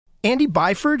Andy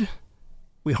Byford,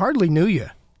 we hardly knew you.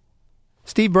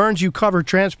 Steve Burns, you cover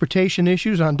transportation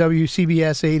issues on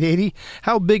WCBS 880.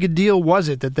 How big a deal was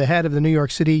it that the head of the New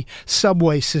York City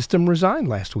subway system resigned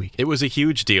last week? It was a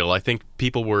huge deal. I think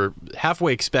people were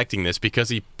halfway expecting this because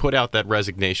he put out that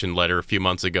resignation letter a few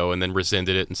months ago and then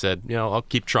rescinded it and said, I'll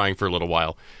keep trying for a little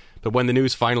while. But when the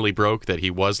news finally broke that he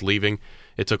was leaving,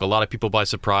 it took a lot of people by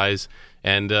surprise,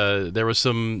 and there was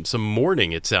some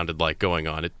mourning, it sounded like, going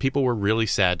on. People were really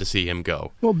sad to see him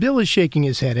go. Well, Bill is shaking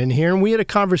his head in here, and we had a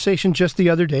conversation just the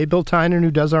other day. Bill Tynan,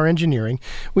 who does our engineering,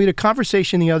 we had a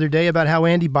conversation the other day about how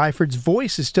Andy Byford's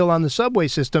voice is still on the subway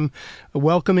system,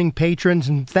 welcoming patrons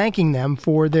and thanking them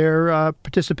for their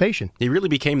participation. He really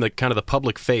became the kind of the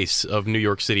public face of New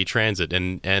York City Transit,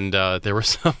 and there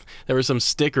were some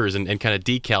stickers and kind of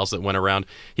decals that went around.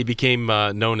 He became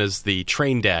known as the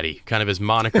Train Daddy, kind of his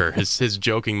moniker, his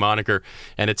joking moniker,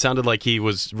 and it sounded like he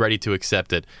was ready to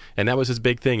accept it. And that was his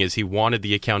big thing, is he wanted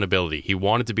the accountability. He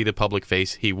wanted to be the public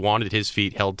face. He wanted his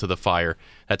feet held to the fire.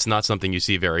 That's not something you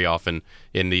see very often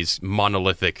in these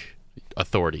monolithic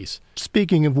authorities.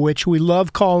 Speaking of which, we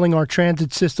love calling our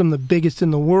transit system the biggest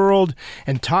in the world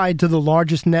and tied to the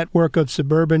largest network of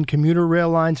suburban commuter rail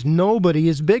lines. Nobody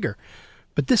is bigger.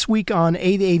 But this week on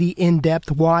 880 In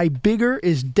Depth, why bigger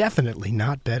is definitely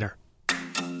not better.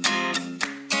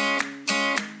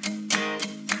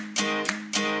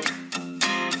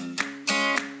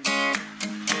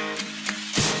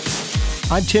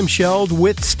 I'm Tim Sheld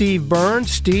with Steve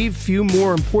Burns. Steve, few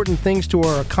more important things to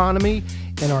our economy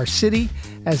and our city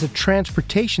as a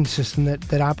transportation system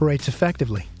that operates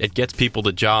effectively. It gets people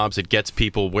to jobs. It gets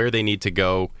people where they need to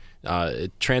go.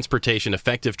 Transportation,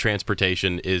 effective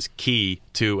transportation, is key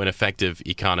to an effective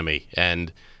economy.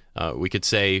 And we could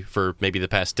say for maybe the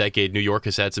past decade, New York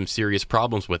has had some serious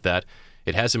problems with that.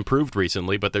 It has improved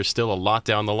recently, but there's still a lot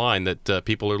down the line that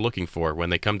people are looking for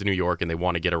when they come to New York and they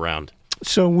want to get around.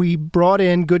 So we brought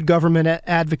in good government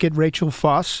advocate Rachel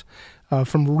Fuss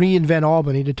from reInvent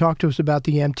Albany to talk to us about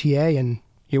the MTA, and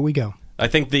here we go. I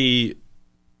think the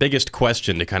biggest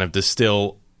question to kind of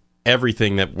distill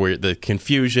everything the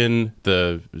confusion,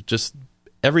 just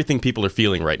everything people are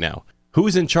feeling right now.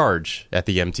 Who's in charge at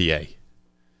the MTA?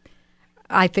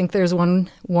 I think there's one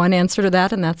answer to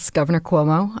that, and that's Governor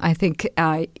Cuomo. I think,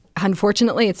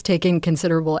 unfortunately, it's taken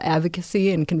considerable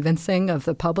advocacy and convincing of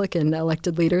the public and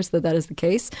elected leaders that is the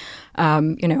case.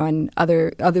 And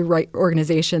other right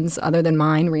organizations other than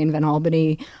mine, reInvent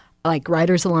Albany, like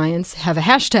Riders Alliance, have a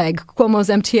hashtag Cuomo's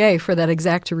MTA for that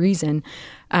exact reason.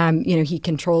 He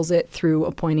controls it through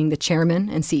appointing the chairman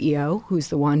and CEO, who's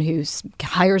the one who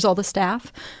hires all the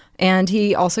staff. And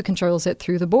he also controls it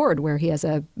through the board, where he has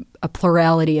a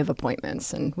plurality of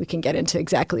appointments. And we can get into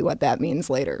exactly what that means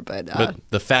later. But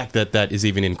the fact that is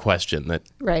even in question, that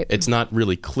right. It's not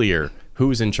really clear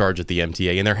who's in charge at the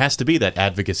MTA. And there has to be that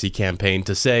advocacy campaign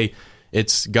to say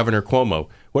it's Governor Cuomo.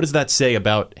 What does that say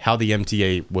about how the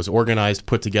MTA was organized,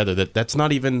 put together, that's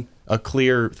not even a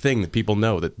clear thing that people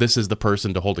know, that this is the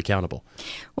person to hold accountable?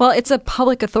 Well, it's a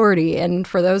public authority, and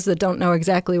for those that don't know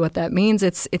exactly what that means,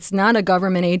 it's not a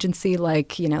government agency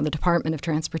like, the Department of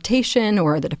Transportation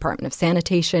or the Department of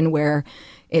Sanitation, where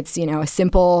it's, a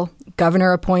simple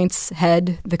governor appoints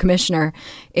head, the commissioner.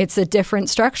 It's a different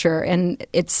structure, and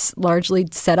it's largely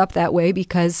set up that way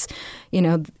because,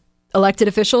 elected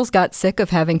officials got sick of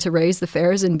having to raise the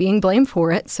fares and being blamed for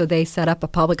it, so they set up a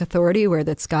public authority where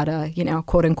that's got a,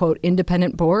 quote-unquote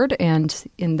independent board, and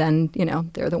then,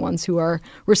 they're the ones who are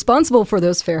responsible for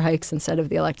those fare hikes instead of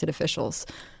the elected officials.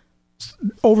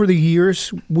 Over the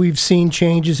years, we've seen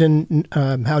changes in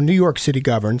how New York City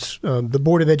governs. The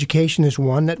Board of Education is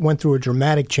one that went through a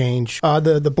dramatic change.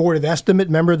 The Board of Estimate,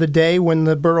 remember the day when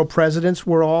the borough presidents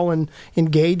were all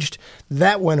engaged?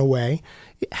 That went away.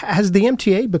 Has the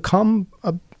MTA become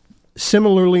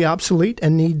similarly obsolete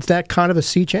and needs that kind of a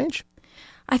sea change?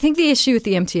 I think the issue with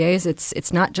the MTA is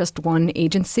it's not just one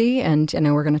agency, and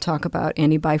we're going to talk about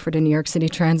Andy Byford and New York City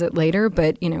Transit later,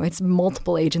 but it's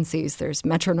multiple agencies. There's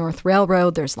Metro North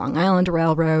Railroad, there's Long Island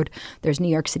Railroad, there's New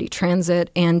York City Transit,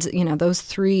 and those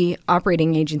three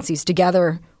operating agencies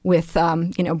together with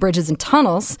Bridges and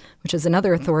Tunnels, which is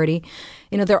another authority,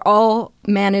 they're all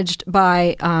managed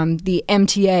by the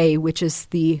MTA, which is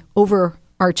the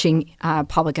overarching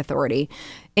public authority.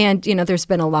 And, there's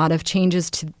been a lot of changes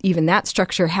to even that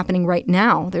structure happening right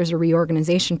now. There's a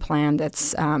reorganization plan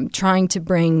that's trying to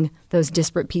bring those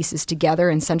disparate pieces together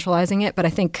and centralizing it. But I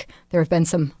think there have been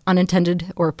some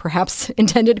unintended or perhaps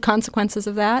intended consequences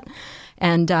of that.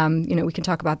 And, we can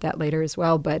talk about that later as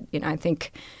well. But, I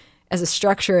think as a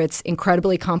structure, it's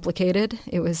incredibly complicated.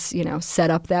 It was, set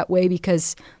up that way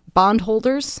because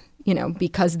bondholders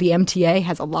because the MTA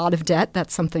has a lot of debt.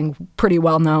 That's something pretty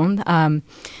well known.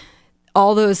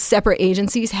 All those separate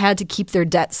agencies had to keep their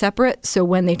debt separate. So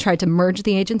when they tried to merge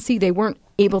the agency, they weren't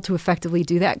able to effectively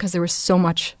do that because there was so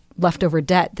much leftover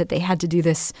debt that they had to do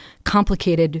this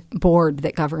complicated board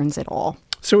that governs it all.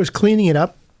 So is cleaning it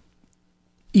up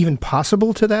even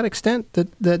possible to that extent?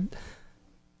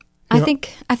 I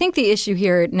think the issue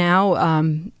here now,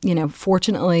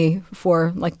 fortunately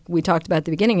for, like we talked about at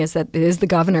the beginning, is that it is the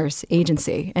governor's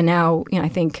agency. And now, I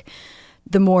think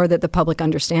the more that the public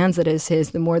understands that it is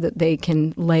his, the more that they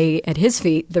can lay at his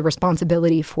feet the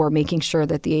responsibility for making sure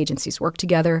that the agencies work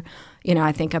together.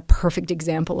 I think a perfect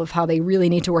example of how they really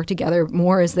need to work together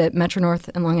more is that Metro-North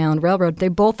and Long Island Railroad, they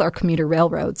both are commuter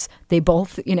railroads. They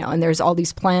both, and there's all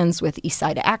these plans with East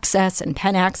Side Access and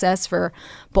Penn Access for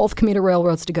both commuter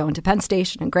railroads to go into Penn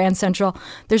Station and Grand Central.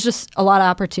 There's just a lot of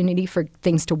opportunity for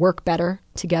things to work better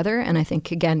together. And I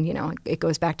think, again, it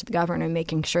goes back to the governor and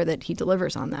making sure that he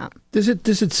delivers on that. Does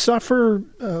it suffer,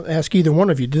 ask either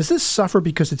one of you, does this suffer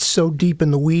because it's so deep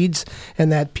in the weeds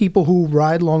and that people who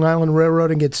ride Long Island Railroad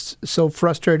and get so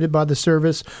frustrated by the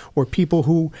service, or people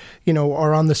who,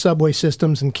 are on the subway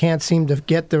systems and can't seem to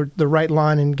get the right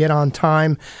line and get on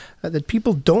time, that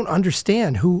people don't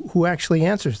understand who actually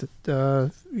answers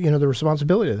the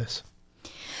responsibility of this?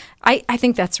 I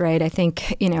think that's right. I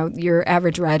think, your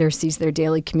average rider sees their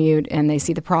daily commute and they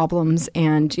see the problems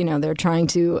and, they're trying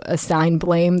to assign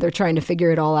blame. They're trying to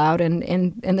figure it all out.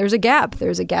 And there's a gap.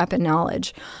 There's a gap in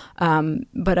knowledge.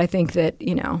 But I think that,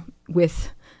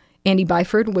 with Andy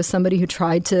Byford was somebody who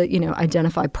tried to,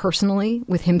 identify personally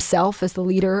with himself as the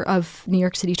leader of New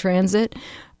York City Transit.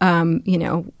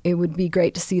 It would be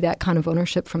great to see that kind of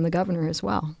ownership from the governor as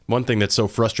well. One thing that's so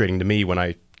frustrating to me when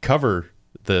I cover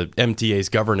the MTA's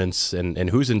governance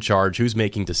and who's in charge, who's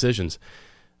making decisions,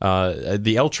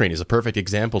 the L train is a perfect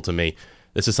example to me.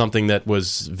 This is something that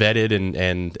was vetted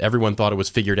and everyone thought it was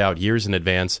figured out years in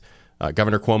advance.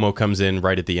 Governor Cuomo comes in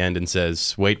right at the end and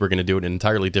says, wait, we're going to do it an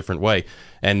entirely different way.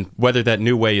 And whether that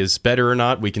new way is better or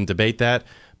not, we can debate that.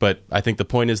 But I think the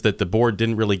point is that the board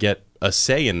didn't really get a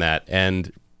say in that.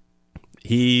 And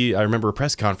I remember a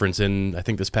press conference in, I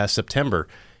think this past September,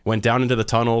 went down into the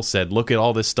tunnel, said, look at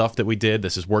all this stuff that we did.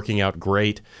 This is working out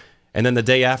great. And then the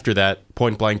day after that,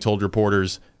 point blank told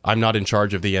reporters, I'm not in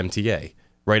charge of the MTA.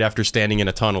 Right after standing in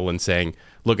a tunnel and saying,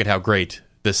 look at how great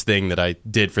this thing that I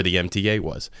did for the MTA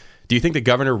was. Do you think the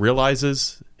governor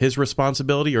realizes his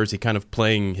responsibility, or is he kind of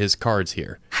playing his cards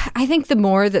here? I think the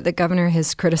more that the governor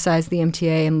has criticized the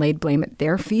MTA and laid blame at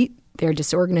their feet, their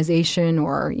disorganization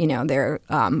or, their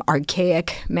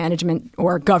archaic management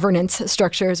or governance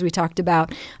structure, as we talked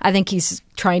about, I think he's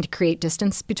trying to create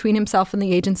distance between himself and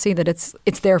the agency, that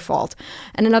it's their fault.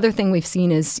 And another thing we've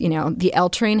seen is, the L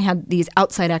train had these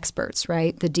outside experts,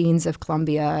 right? The deans of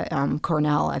Columbia,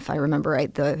 Cornell, if I remember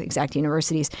right, the exact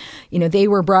universities, they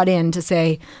were brought in to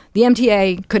say, the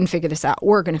MTA couldn't figure this out.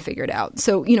 We're going to figure it out.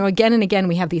 So, again and again,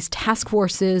 we have these task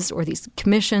forces or these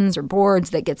commissions or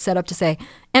boards that get set up to say,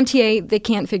 MTA, they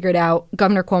can't figure it out.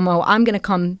 Governor Cuomo, I'm going to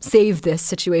come save this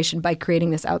situation by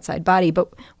creating this outside body. But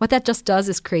what that just does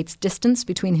is creates distance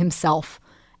between himself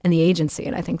and the agency.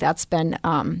 And I think that's been,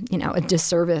 a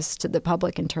disservice to the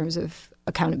public in terms of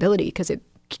accountability because it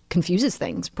confuses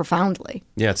things profoundly.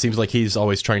 Yeah, it seems like he's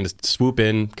always trying to swoop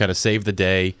in, kind of save the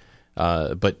day.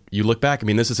 But you look back,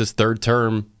 this is his third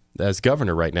term as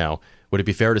governor right now. Would it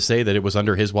be fair to say that it was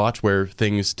under his watch where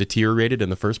things deteriorated in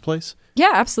the first place?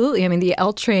 Yeah, absolutely. The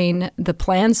L train, the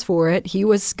plans for it, he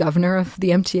was governor of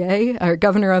the MTA, or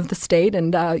governor of the state,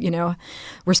 and,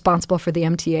 responsible for the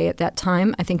MTA at that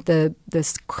time. I think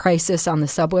this crisis on the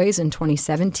subways in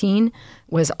 2017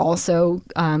 was also,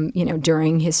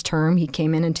 during his term. He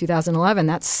came in 2011.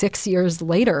 That's 6 years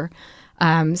later.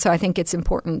 So I think it's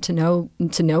important to note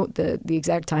the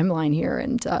exact timeline here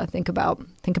and think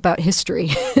about history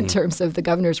in terms of the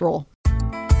governor's role.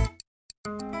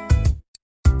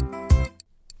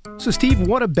 So, Steve,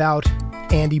 what about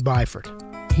Andy Byford?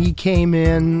 He came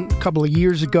in a couple of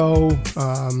years ago,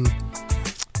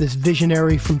 this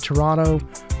visionary from Toronto.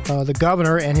 The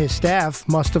governor and his staff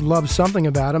must have loved something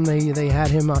about him. They had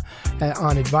him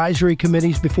on advisory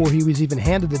committees before he was even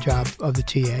handed the job of the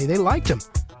TA. They liked him.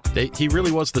 He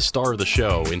really was the star of the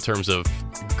show in terms of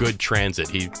good transit.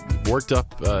 He worked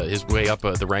up his way up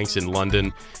the ranks in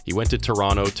London. He went to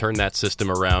Toronto, turned that system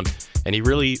around, and he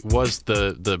really was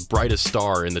the brightest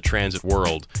star in the transit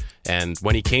world. And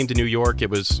when he came to New York, it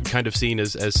was kind of seen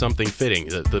as something fitting,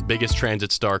 the biggest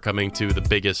transit star coming to the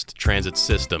biggest transit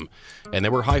system. And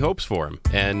there were high hopes for him.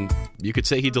 And you could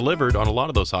say he delivered on a lot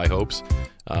of those high hopes.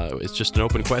 It's just an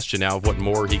open question now of what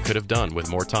more he could have done with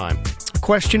more time.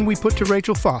 question we put to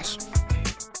Rachel Foss.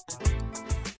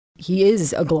 He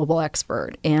is a global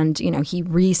expert, and, he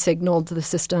re-signaled the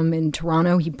system in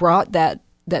Toronto. He brought that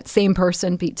same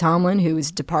person, Pete Tomlin, who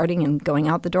is departing and going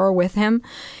out the door with him.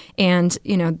 And,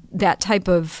 that type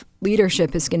of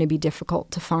leadership is going to be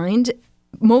difficult to find,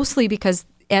 mostly because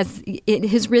as in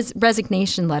his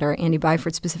resignation letter, Andy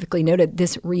Byford specifically noted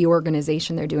this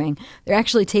reorganization they're doing. They're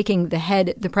actually taking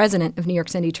the president of New York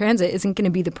City Transit isn't going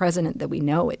to be the president that we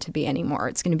know it to be anymore.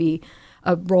 It's going to be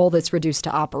a role that's reduced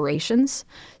to operations.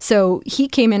 So he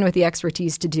came in with the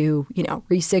expertise to do,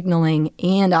 resignaling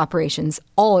and operations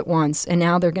all at once. And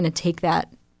now they're going to take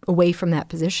that away from that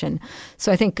position.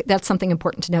 So I think that's something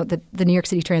important to note, that the New York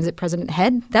City Transit president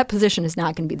head, that position is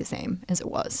not going to be the same as it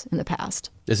was in the past.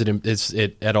 Is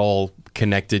it at all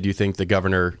connected, you think, the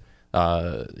governor?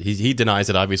 He denies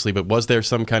it, obviously, but was there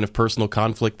some kind of personal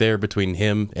conflict there between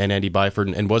him and Andy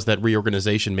Byford? And was that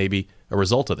reorganization maybe a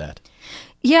result of that?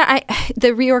 Yeah,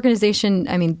 the reorganization,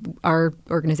 our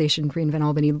organization, Reinvent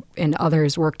Albany, and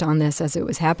others worked on this as it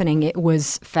was happening. It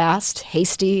was fast,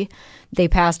 hasty. They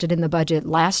passed it in the budget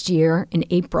last year in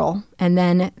April. And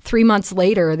then 3 months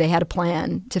later, they had a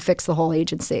plan to fix the whole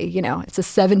agency. It's a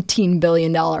 $17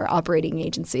 billion operating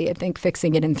agency. I think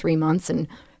fixing it in 3 months and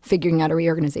figuring out a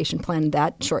reorganization plan in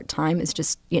that short time is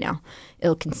just,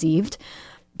 ill-conceived.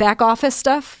 Back office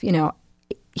stuff,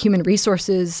 human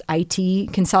resources,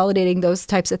 IT, consolidating those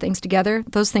types of things together,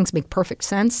 those things make perfect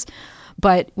sense.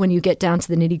 But when you get down to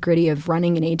the nitty-gritty of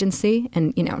running an agency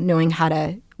and, knowing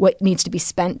what needs to be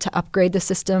spent to upgrade the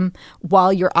system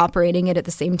while you're operating it at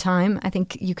the same time, I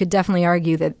think you could definitely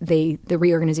argue that the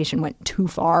reorganization went too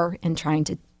far in trying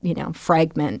to,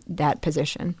 fragment that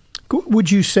position.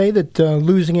 Would you say that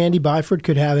losing Andy Byford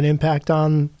could have an impact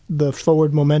on the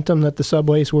forward momentum that the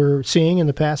subways were seeing in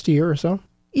the past year or so?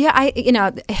 Yeah,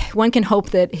 one can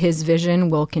hope that his vision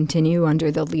will continue under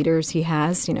the leaders he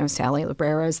has. Sally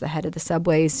Librera is the head of the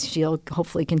subways. She'll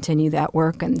hopefully continue that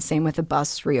work, and same with the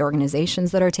bus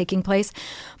reorganizations that are taking place.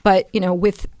 But,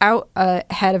 without a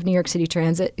head of New York City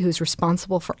Transit who's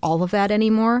responsible for all of that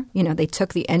anymore, they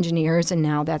took the engineers, and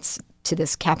now that's to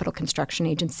this capital construction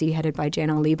agency headed by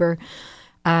Janno Lieber.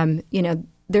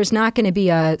 There's not going to be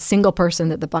a single person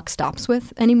that the buck stops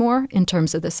with anymore in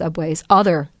terms of the subways,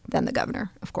 other than the governor,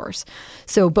 of course.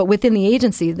 So, but within the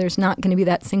agency, there's not going to be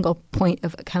that single point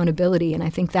of accountability. And I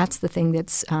think that's the thing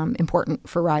that's important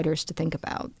for riders to think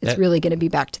about. It's really going to be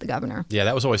back to the governor. Yeah,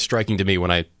 that was always striking to me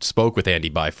when I spoke with Andy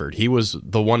Byford. He was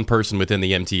the one person within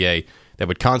the MTA that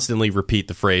would constantly repeat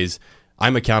the phrase,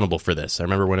 "I'm accountable for this." I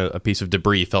remember when a piece of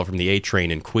debris fell from the A train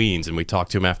in Queens, and we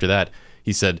talked to him after that.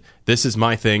 He said, "This is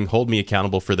my thing. Hold me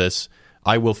accountable for this.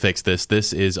 I will fix this.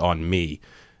 This is on me."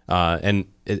 And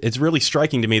it's really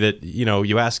striking to me that,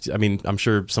 you ask, I'm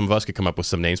sure some of us could come up with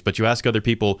some names, but you ask other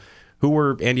people, who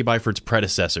were Andy Byford's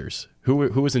predecessors? Who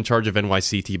was in charge of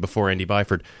NYCT before Andy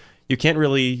Byford? You can't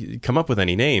really come up with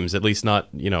any names, at least not,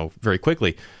 very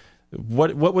quickly.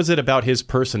 What was it about his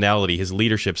personality, his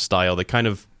leadership style that kind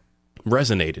of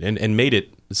resonated and made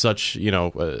it such,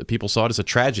 people saw it as a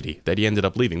tragedy that he ended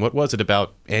up leaving? What was it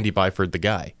about Andy Byford, the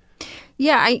guy?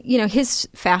 Yeah, his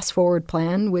fast forward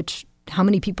plan, which how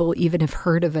many people even have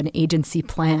heard of an agency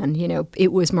plan?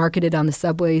 It was marketed on the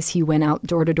subways. He went out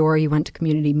door to door. He went to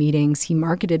community meetings. He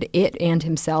marketed it and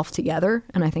himself together,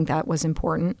 and I think that was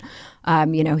important.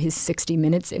 His 60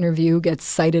 Minutes interview gets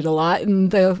cited a lot in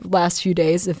the last few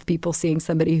days of people seeing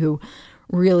somebody who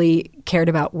really cared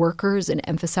about workers and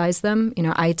emphasized them.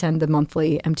 I attend the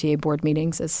monthly MTA board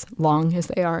meetings, as long as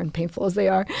they are and painful as they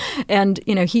are. And,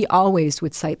 he always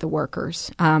would cite the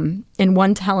workers. And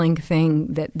one telling thing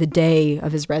that the day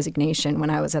of his resignation, when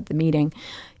I was at the meeting,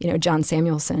 John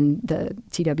Samuelson, the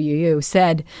TWU,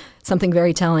 said something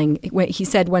very telling. He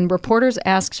said, "When reporters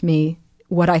asked me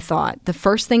what I thought, the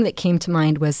first thing that came to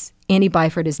mind was Andy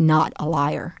Byford is not a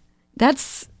liar."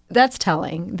 That's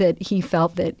telling, that he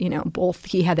felt that, both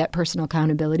he had that personal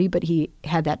accountability, but he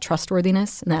had that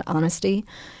trustworthiness and that honesty.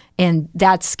 And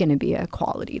that's going to be a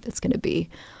quality that's going to be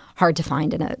hard to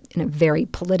find in a very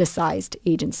politicized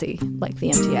agency like the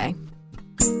MTA.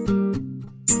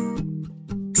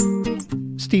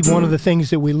 Steve, one of the things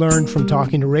that we learned from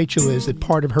talking to Rachel is that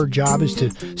part of her job is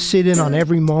to sit in on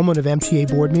every moment of MTA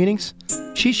board meetings.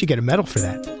 She should get a medal for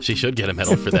that. She should get a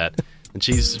medal for that. And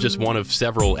she's just one of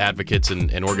several advocates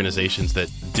and organizations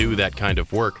that do that kind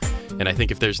of work. And I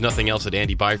think if there's nothing else that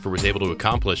Andy Byford was able to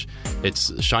accomplish,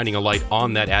 it's shining a light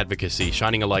on that advocacy,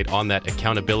 shining a light on that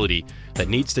accountability that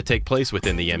needs to take place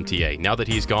within the MTA. Now that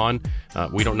he's gone,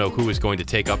 we don't know who is going to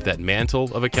take up that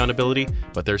mantle of accountability,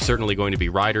 but there's certainly going to be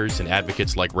riders and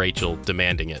advocates like Rachel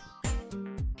demanding it.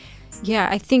 Yeah,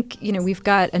 I think, we've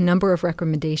got a number of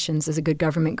recommendations as a good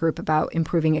government group about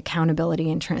improving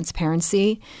accountability and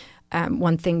transparency.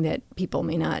 One thing that people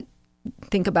may not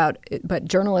think about, but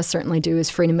journalists certainly do, is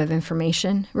freedom of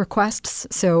information requests.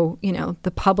 So,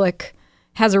 the public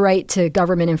has a right to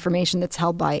government information that's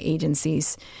held by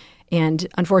agencies. And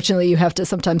unfortunately, you have to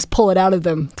sometimes pull it out of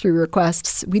them through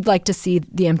requests. We'd like to see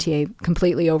the MTA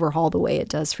completely overhaul the way it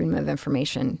does freedom of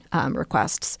information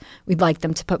requests. We'd like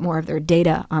them to put more of their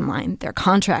data online, their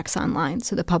contracts online,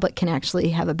 so the public can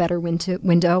actually have a better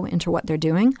window into what they're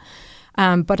doing.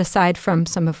 But aside from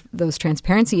some of those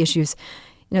transparency issues,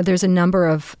 there's a number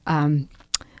of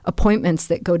appointments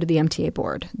that go to the MTA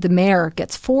board. The mayor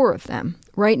gets 4 of them.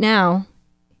 Right now,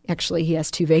 actually, he has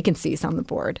 2 vacancies on the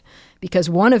board because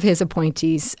one of his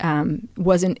appointees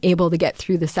wasn't able to get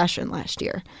through the session last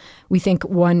year. We think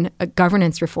one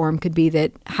governance reform could be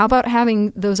that how about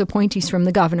having those appointees from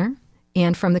the governor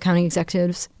and from the county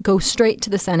executives go straight to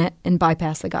the Senate and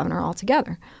bypass the governor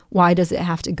altogether? Why does it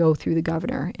have to go through the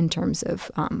governor in terms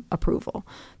of approval?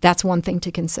 That's one thing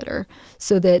to consider,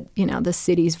 so that, the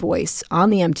city's voice on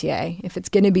the MTA, if it's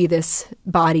going to be this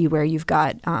body where you've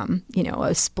got,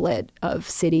 a split of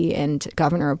city and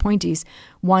governor appointees,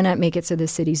 why not make it so the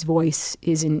city's voice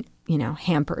isn't,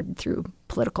 hampered through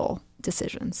political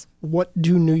decisions? What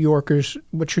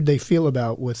should they feel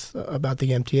about the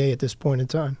MTA at this point in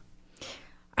time?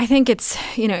 I think it's,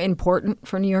 important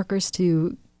for New Yorkers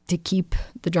to keep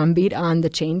the drumbeat on the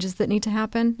changes that need to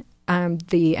happen.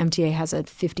 The MTA has a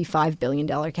 $55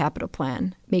 billion capital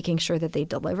plan. Making sure that they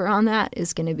deliver on that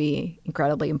is going to be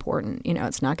incredibly important.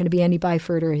 It's not going to be Andy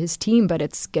Byford or his team, but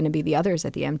it's going to be the others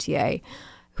at the MTA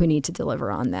who need to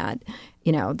deliver on that.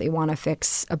 They want to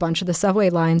fix a bunch of the subway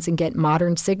lines and get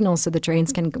modern signals so the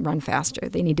trains can run faster.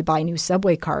 They need to buy new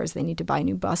subway cars. They need to buy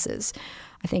new buses.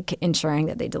 I think ensuring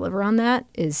that they deliver on that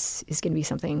is going to be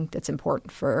something that's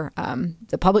important for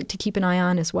the public to keep an eye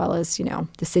on, as well as,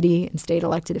 the city and state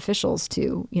elected officials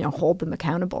to, hold them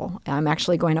accountable. I'm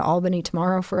actually going to Albany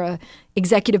tomorrow for a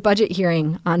executive budget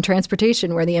hearing on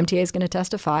transportation where the MTA is going to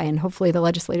testify, and hopefully the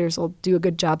legislators will do a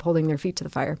good job holding their feet to the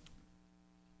fire.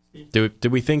 Do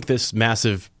we think this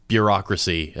massive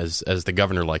bureaucracy, as the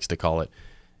governor likes to call it,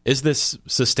 is this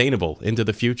sustainable into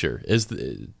the future? Is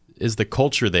the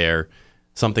culture there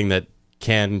something that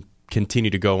can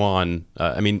continue to go on?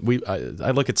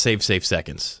 I look at Save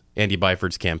Seconds, Andy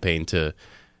Byford's campaign to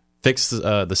fix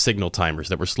the signal timers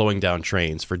that were slowing down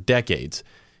trains for decades.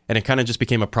 And it kind of just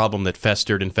became a problem that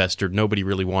festered and festered. Nobody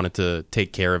really wanted to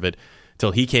take care of it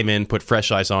till he came in, put fresh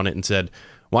eyes on it, and said,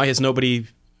 why has nobody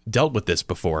dealt with this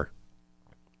before?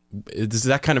 Is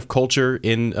that kind of culture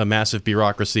in a massive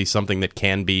bureaucracy something that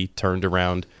can be turned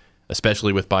around,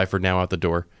 especially with Byford now out the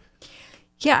door?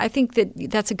 Yeah, I think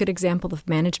that's a good example of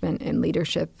management and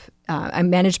leadership,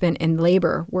 management and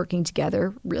labor working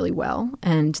together really well.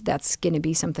 And that's going to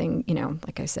be something,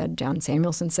 like I said, John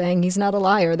Samuelson saying he's not a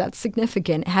liar. That's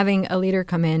significant. Having a leader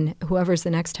come in, whoever's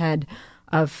the next head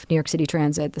of New York City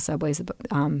Transit, the subways,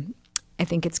 I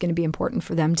think it's going to be important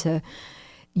for them to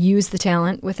use the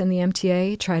talent within the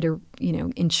MTA, try to,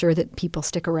 ensure that people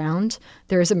stick around.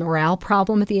 There is a morale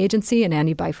problem at the agency, and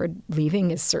Andy Byford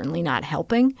leaving is certainly not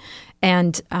helping.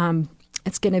 And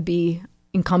it's going to be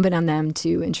incumbent on them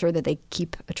to ensure that they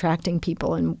keep attracting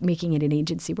people and making it an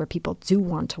agency where people do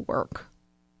want to work.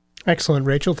 Excellent,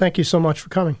 Rachel. Thank you so much for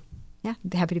coming. Yeah,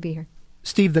 happy to be here.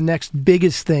 Steve, the next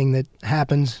biggest thing that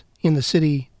happens in the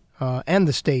city and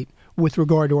the state with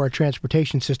regard to our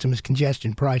transportation system is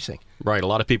congestion pricing. Right. A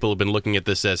lot of people have been looking at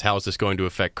this as how is this going to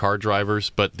affect car drivers,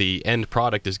 but the end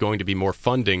product is going to be more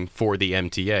funding for the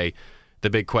MTA. The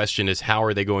big question is, how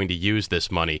are they going to use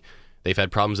this money? They've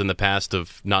had problems in the past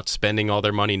of not spending all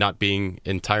their money, not being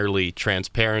entirely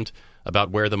transparent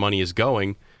about where the money is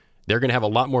going. They're going to have a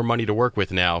lot more money to work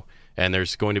with now, and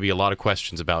there's going to be a lot of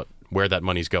questions about where that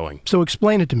money's going. So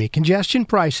explain it to me. Congestion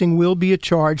pricing will be a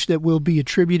charge that will be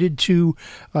attributed to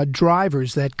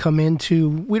drivers that come into,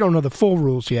 we don't know the full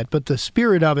rules yet, but the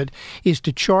spirit of it is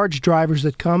to charge drivers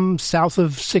that come south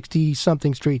of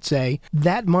 60-something Street, say.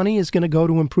 That money is going to go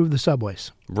to improve the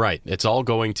subways. Right. It's all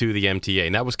going to the MTA.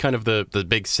 And that was kind of the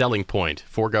big selling point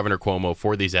for Governor Cuomo,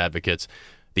 for these advocates.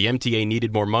 The MTA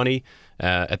needed more money.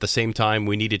 At the same time,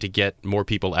 we needed to get more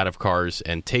people out of cars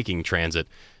and taking transit.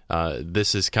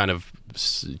 This is kind of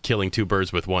killing 2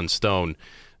 birds with 1 stone.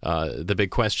 The big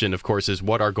question, of course, is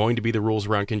what are going to be the rules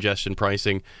around congestion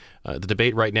pricing? The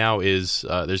debate right now is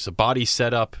there's a body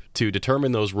set up to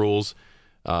determine those rules.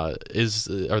 Are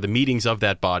the meetings of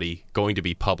that body going to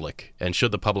be public? And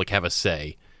should the public have a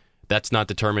say? That's not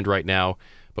determined right now,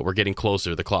 but we're getting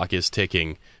closer. The clock is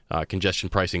ticking. congestion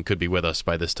pricing could be with us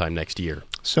by this time next year.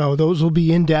 So those will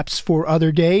be in-depths for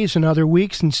other days and other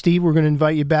weeks. And Steve, we're going to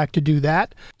invite you back to do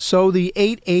that. So the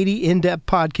 880 In-Depth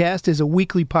podcast is a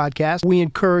weekly podcast. We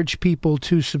encourage people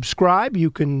to subscribe. You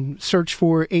can search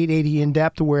for 880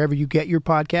 In-Depth wherever you get your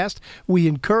podcast. We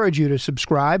encourage you to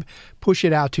subscribe, push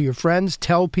it out to your friends,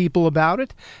 tell people about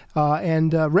it,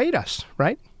 and rate us,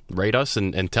 right? Rate us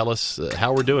and tell us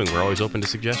how we're doing. We're always open to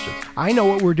suggestions. I know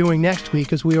what we're doing next week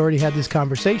because we already had this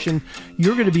conversation.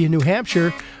 You're going to be in New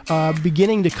Hampshire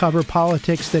beginning to cover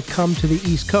politics that come to the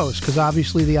East Coast because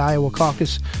obviously the Iowa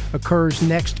caucus occurs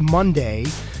next Monday.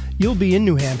 You'll be in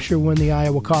New Hampshire when the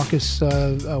Iowa caucus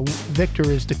victor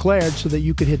is declared so that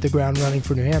you could hit the ground running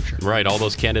for New Hampshire. Right. All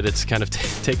those candidates kind of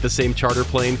take the same charter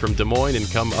plane from Des Moines and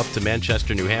come up to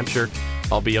Manchester, New Hampshire.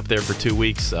 I'll be up there for 2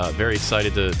 weeks. Very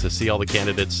excited to see all the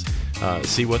candidates,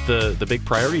 see what the big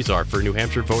priorities are for New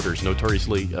Hampshire voters,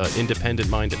 notoriously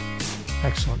independent-minded.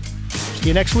 Excellent. See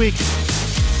you next week.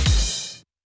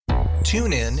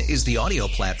 TuneIn is the audio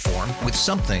platform with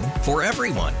something for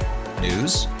everyone.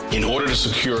 News. In order to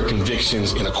secure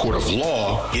convictions in a court of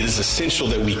law, it is essential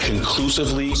that we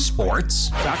conclusively. Sports.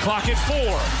 Got clock at 4.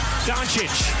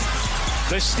 Doncic.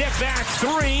 The step back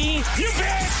 3. You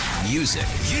bet. Music.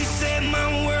 You set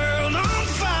my world on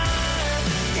fire.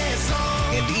 Yes,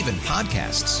 and even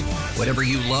podcasts. Whatever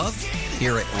you love,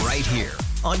 hear it right here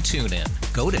on TuneIn.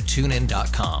 Go to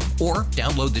TuneIn.com or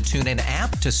download the TuneIn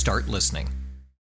app to start listening.